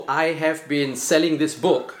I have been selling this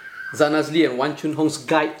book, Zanazli and Wan Chun Hong's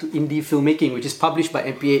Guide to Indie Filmmaking, which is published by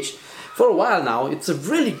MPH. For a while now. It's a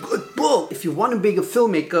really good book if you want to be a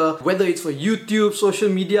filmmaker, whether it's for YouTube, social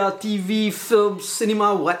media, TV, film,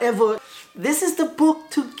 cinema, whatever. This is the book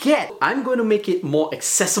to get. I'm going to make it more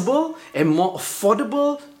accessible and more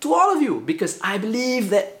affordable to all of you because I believe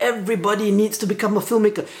that everybody needs to become a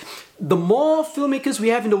filmmaker. The more filmmakers we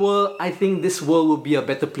have in the world, I think this world will be a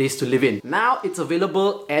better place to live in. Now it's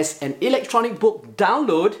available as an electronic book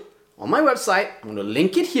download on my website. I'm going to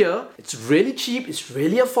link it here. It's really cheap, it's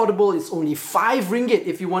really affordable. It's only 5 ringgit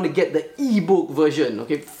if you want to get the ebook version.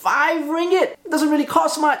 Okay, 5 ringgit. It doesn't really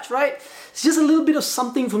cost much, right? It's just a little bit of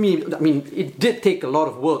something for me. I mean, it did take a lot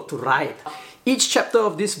of work to write. Each chapter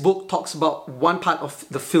of this book talks about one part of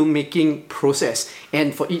the filmmaking process.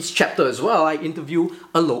 And for each chapter as well, I interview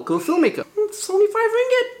a local filmmaker. It's only 5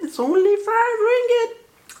 ringgit. It's only 5 ringgit.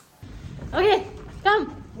 Okay,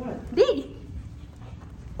 come. What? D.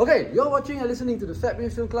 Okay, you're watching and listening to the Fat Brain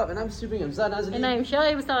Film Club, and I'm Sibing Hamzan Azli. And I'm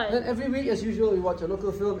Shirley Mustawan. And every week, as usual, we watch a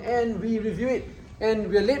local film and we review it. And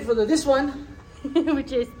we're late for this one.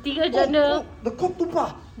 Which is Tiga Janda The Coke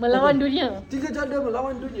Tumpah Melawan Dunia. Tiga Janda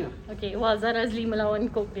Melawan Dunia. Okay, wah, Zanazli melawan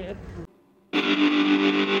Coke dia.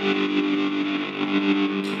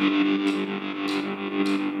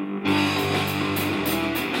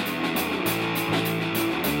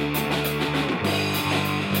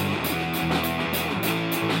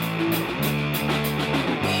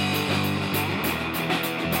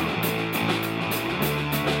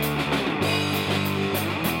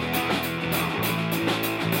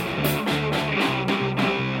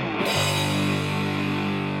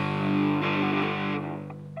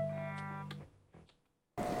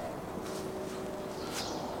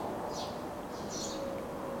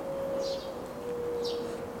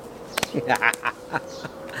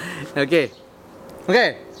 Okay.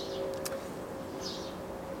 Okay.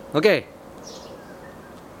 Okay.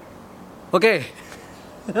 Okay.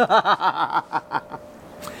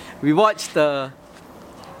 We watched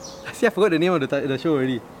see, I forgot the name of the show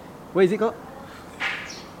already. What is it called?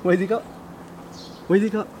 What is it called? What is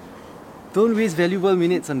it called? Don't waste valuable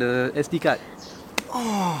minutes on the SD card.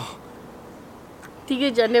 Oh.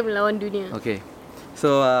 Tiga Janda Melawan Dunia. Okay.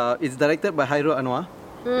 So it's directed by Hairul Anwar.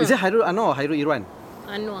 Is it Hairul Anwar or Hairul Irwan?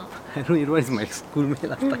 Anwar. Hairul Irwan is my schoolmate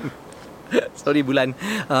last time. Sorry, Bulan.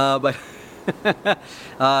 But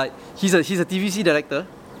he's a TVC director.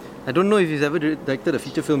 I don't know if he's ever directed a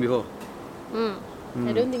feature film before.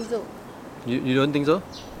 I don't think so. You don't think so?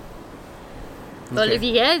 Well, if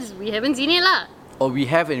he has, we haven't seen it lah. Or we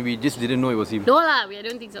have and we just didn't know it was him. No lah, I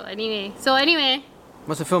don't think so. Anyway,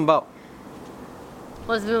 What's the film about?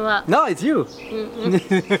 what's the film about? No, it's you.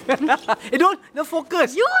 Hey, don't. The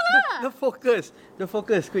focus. You lah. The focus. The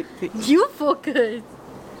focus. Quick. You focus.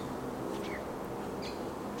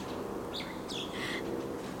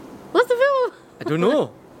 What's the film? I don't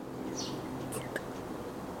know.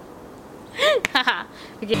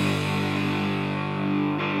 Okay.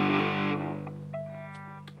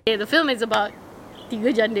 Okay, the film is about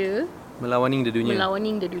tiga janda Melawaning the dunia.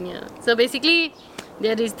 melawaning the dunia. So basically,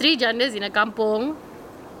 there is 3 jandas in a kampung,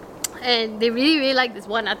 and they really like this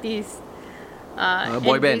one artist.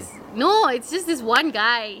 Boy and band. No, it's just this one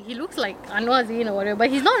guy. He looks like Anwar Zain or whatever, but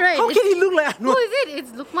he's not, right? How can he look like Who Anwar? is it?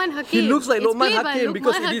 It's Luqman Hakim. He looks like It's Luqman played by Hakim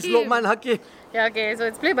because it is Luqman Hakim. Yeah, okay, so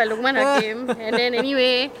it's played by Luqman Hakim. And then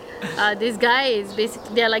anyway, this guy is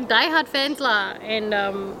basically, they're like die-hard fans lah. And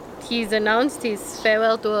he's announced his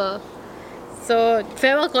farewell tour. So,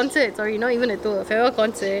 farewell concert, sorry, not even a tour, farewell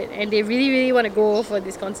concert. And they really want to go for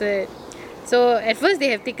this concert. So, at first they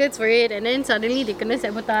have tickets for it, and then suddenly they kena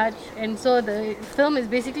sabotage. And so the film is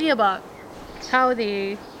basically about how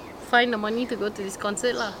they find the money to go to this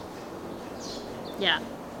concert lah. Yeah.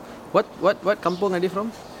 What kampung are they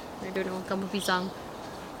from? I don't know, Kampung Pisang.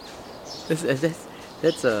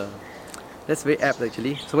 That's very apt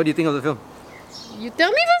actually. So what do you think of the film? You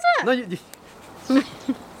tell me first lah. No, you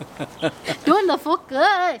Don't the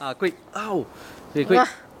focus. quick. Ow. Okay, quick.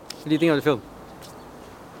 What do you think of the film?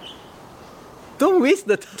 Don't waste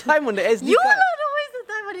the time on the SD You card. lah, don't waste the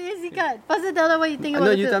time on the SD card. First tell them what you think about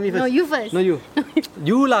No, the you film. tell me first. No, you first. No, you.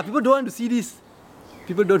 You lah. People don't want to see this.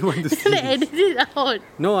 People don't want to see You're gonna this. edit it out.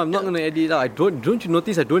 No, I'm not gonna edit it out. Don't you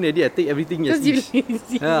notice I don't edit? I take everything as Because you is.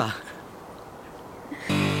 lazy. Yeah.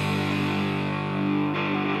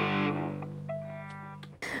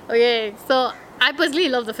 Okay, so I personally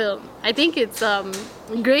love the film. I think it's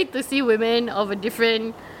great to see women of a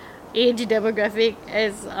different age demographic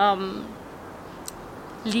as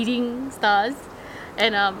leading stars,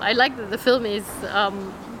 and I like that the film is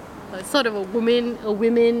sort of a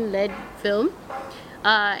women-led film.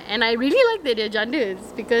 And I really like that they're genders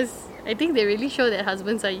because I think they really show that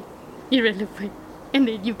husbands are irrelevant and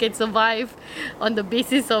that you can survive on the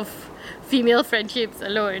basis of female friendships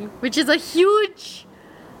alone, which is a huge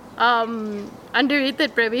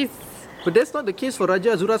underrated premise. But that's not the case for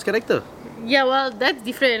Raja Azura's character. Yeah, well, that's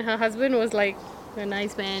different. Her husband was like a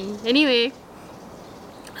nice man. Anyway,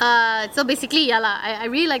 so basically, yeah lah, I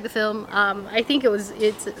really like the film. I think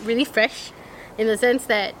it's really fresh in the sense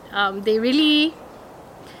that they really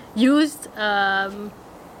used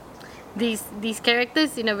these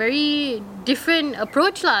characters in a very different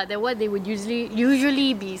approach lah than what they would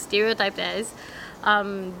usually be stereotyped as.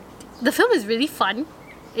 The film is really fun.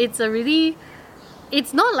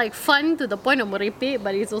 It's not like fun to the point of merepek,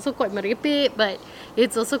 but it's also quite merepek, but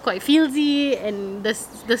it's also quite feelsy, and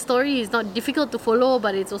the story is not difficult to follow,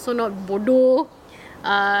 but it's also not bodoh.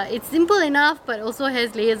 It's simple enough, but also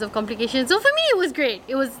has layers of complication. So for me, it was great.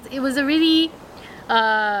 It was a really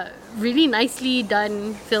nicely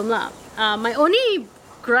done film lah. My only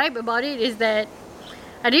gripe about it is that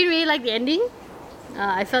I didn't really like the ending.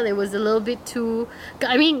 I felt it was a little bit too...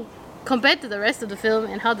 I mean, compared to the rest of the film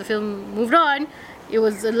and how the film moved on, it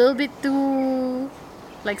was a little bit too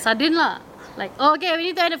like sudden lah. Like, oh, okay, we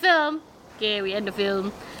need to end the film. Okay, we end the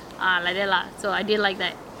film. Like that lah. So I didn't like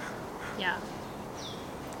that. Yeah.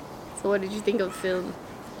 So what did you think of the film?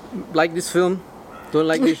 Like this film? Don't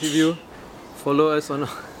like this review? Follow us on...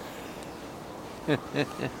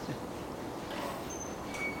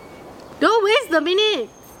 Don't waste the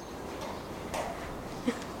minutes.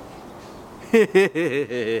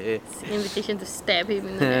 It's an invitation to stab him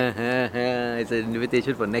in the neck. It's an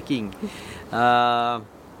invitation for necking.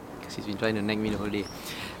 Because he's been trying to neck me the whole day.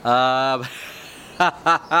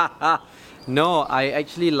 No, I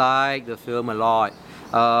actually like the film a lot.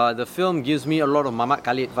 The film gives me a lot of Mamat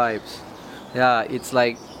Khalid vibes. Yeah, it's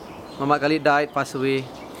like Mamat Khalid died, passed away.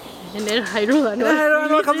 And then Hairul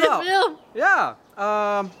Anwar comes out. Film. Yeah.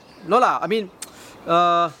 No lah, I mean,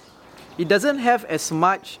 it doesn't have as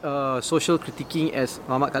much social critiquing as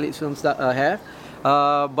Mamat Khalid's films have,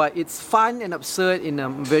 but it's fun and absurd in a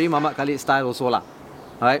very Mamat Khalid style also lah.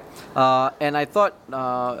 Right? And I thought,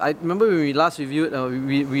 I remember when we last reviewed,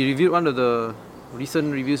 we reviewed one of the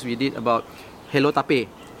recent reviews we did about Hello Tape.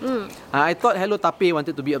 I thought Hello Tape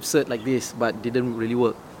wanted to be absurd like this, but didn't really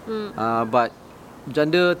work. But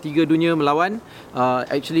Janda Tiga Dunia Melawan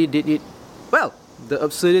actually did it well. The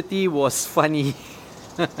absurdity was funny.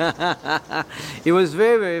 It was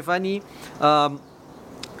very, very funny.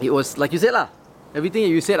 It was like you said lah. Everything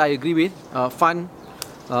that you said I agree with. Fun,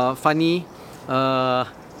 funny,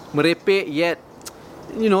 merepek yet,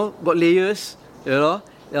 you know, got layers. You know,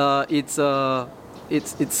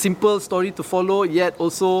 it's simple story to follow yet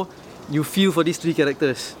also you feel for these three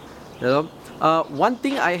characters. You know, one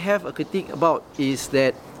thing I have a critique about is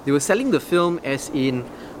that they were selling the film as in,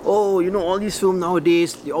 oh, you know, all these films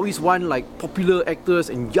nowadays, they always want like popular actors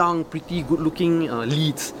and young, pretty, good-looking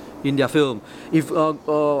leads in their film. If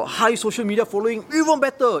high social media following, even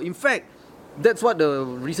better. In fact, that's what the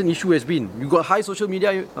recent issue has been. You got high social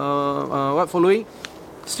media following,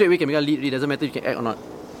 straight away can become a lead. It doesn't matter if you can act or not.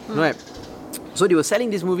 Right? So they were selling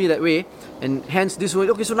this movie that way, and hence this way.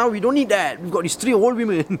 Okay, so now we don't need that. We've got these three old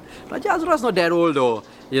women. Raja Azura's not that old though,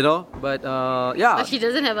 you know. But yeah. But she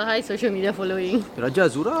doesn't have a high social media following. Raja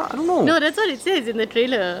Azura, I don't know. No, that's what it says in the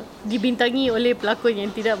trailer. Dibintangi oleh pelakon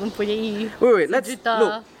yang tidak mempunyai. Wait, let's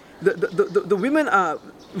look. The women are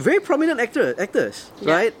very prominent actors,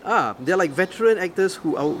 right? They're like veteran actors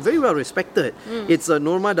who are very well respected. It's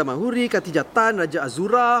Norma Damahuri, Khatijah Tan, Raja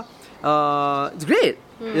Azura. It's great,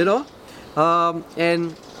 you know.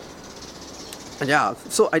 And yeah,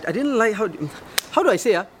 so I didn't like how do I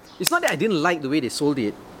say it's not that I didn't like the way they sold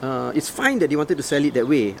it. It's fine that they wanted to sell it that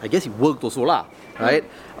way. I guess it worked also lah, right?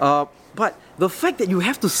 But the fact that you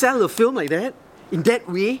have to sell a film like that in that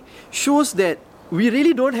way shows that we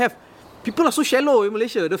really don't have. People are so shallow in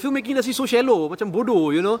Malaysia. The filmmaking industry is so shallow, macam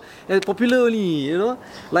bodoh, you know, and popular only, you know,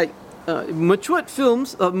 like matured film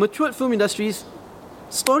industries,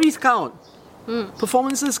 stories count,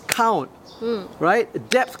 performances count. Right?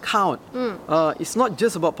 Depth count. It's not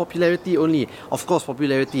just about popularity only. Of course,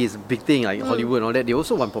 popularity is a big thing, like Hollywood and all that. They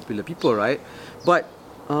also want popular people, right? But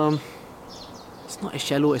it's not as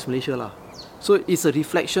shallow as Malaysia lah. So it's a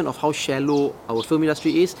reflection of how shallow our film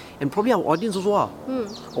industry is, and probably our audience also are.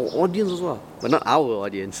 Our audience also are. But not our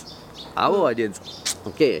audience. Our audience.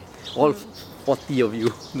 Okay. All 40 of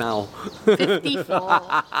you now. 54.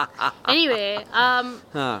 Anyway,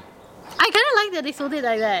 I kind of like that they sold it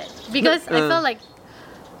like that because I felt like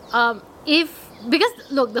because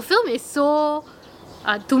look, the film is so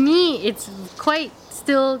to me it's quite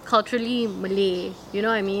still culturally Malay, you know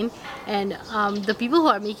what I mean? And the people who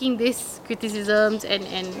are making these criticisms and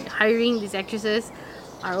hiring these actresses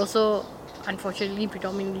are also unfortunately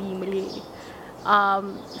predominantly Malay.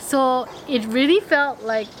 So it really felt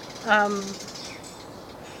like a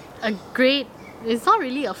great, it's not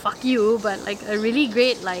really a fuck you, but like a really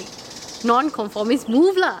great like non-conformist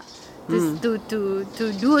move lah. To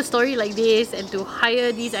do a story like this and to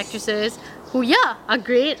hire these actresses who are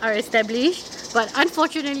great, are established, but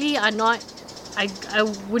unfortunately are not, I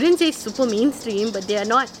wouldn't say super mainstream, but they are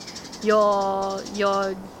not your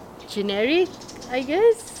generic, I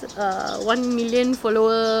guess, 1 million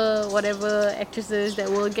follower whatever actresses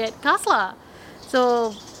that will get cast lah.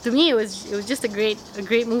 So to me it was just a great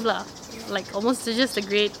move lah, like almost just a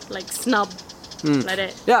great like snub like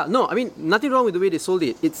that. Yeah, no, I mean nothing wrong with the way they sold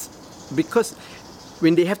it. It's because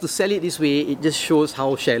when they have to sell it this way, it just shows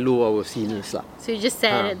how shallow our scene is lah. So you're just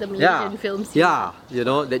sad at the Malaysian film scene. Yeah, you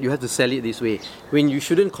know that you have to sell it this way when you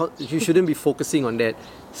shouldn't be focusing on that.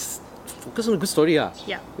 Focus on a good story ah.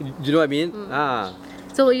 Yeah. You know what I mean?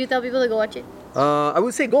 So will you tell people to go watch it? I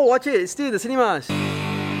would say go watch it. It's still in the cinemas.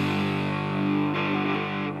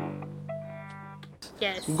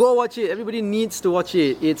 Yes. Go watch it. Everybody needs to watch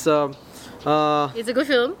it. It's a good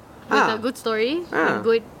film with a good story, with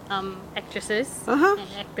good actresses and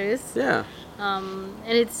actors. Yeah. And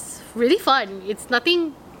it's really fun. It's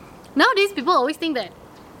nothing. Nowadays, people always think that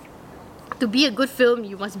to be a good film,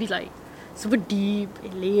 you must be like super deep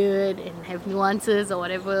and layered and have nuances or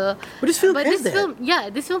whatever. But this film has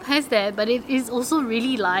that. This film has that, but it is also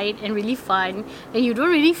really light and really fun, and you don't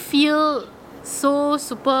really feel so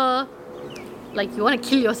super like you want to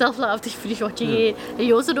kill yourself lah after you finish watching it, and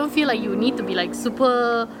you also don't feel like you need to be like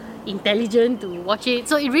super intelligent to watch it.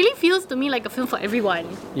 So it really feels to me like a film for everyone.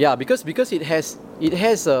 Yeah, because it has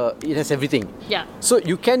everything. Yeah. So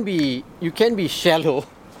you can be shallow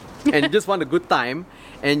and just want a good time,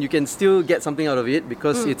 and you can still get something out of it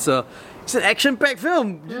because it's an action-packed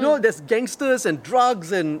film. You know, there's gangsters and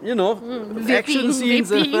drugs and action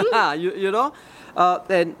scenes and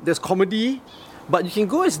and there's comedy, but you can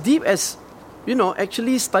go as deep as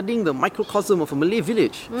actually studying the microcosm of a Malay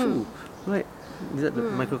village. Ooh, right. Is that the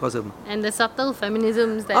microcosm? And the subtle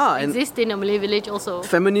feminisms that exist in a Malay village also.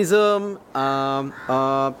 Feminism,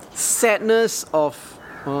 sadness of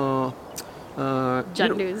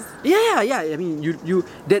genders. I mean,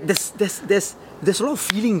 there's a lot of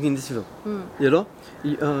feeling in this film.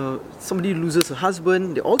 Somebody loses a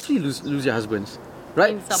husband. They all three lose their husbands,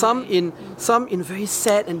 right? Some in very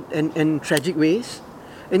sad and tragic ways,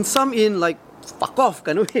 and some in like fuck off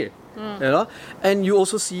kind of way. And you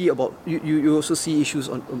also see you also see issues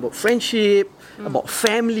about friendship, about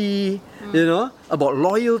family, about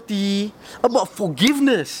loyalty, about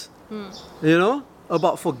forgiveness,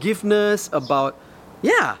 about forgiveness, about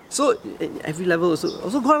so every level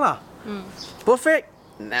also gone lah. Perfect?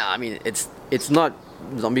 Nah, I mean it's not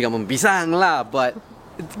Zombie Kampung Pisang lah, but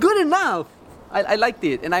it's good enough. I liked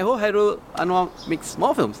it, and I hope Hairul Anwar makes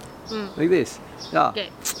more films like this. Yeah. Okay,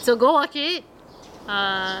 so go watch it.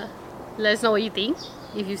 Let us know what you think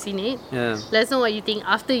if you've seen it. Yeah. Let us know what you think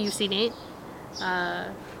after you've seen it.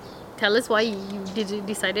 Tell us why you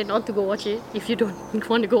decided not to go watch it if you don't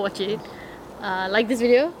want to go watch it. Like this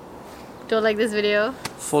video. Don't like this video.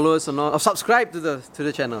 Follow us on all, or subscribe to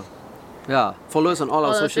the channel. Yeah. Follow us on all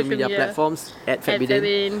our social media platforms at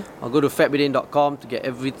FatBidin. Or go to fatbidin.com to get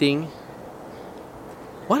everything.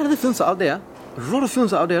 What other films are out there? A lot of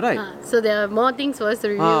films are out there, right? So there are more things for us to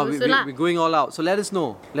review. We're going all out. So let us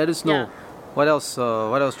know. Yeah. What else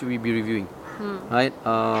should we be reviewing? Right?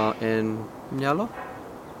 And lor.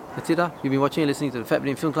 That's it. You've been watching and listening to the Fat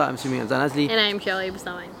Bidin Film Club. I'm Sumi Azan Azli. And I'm Shirley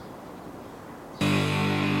Bustaman.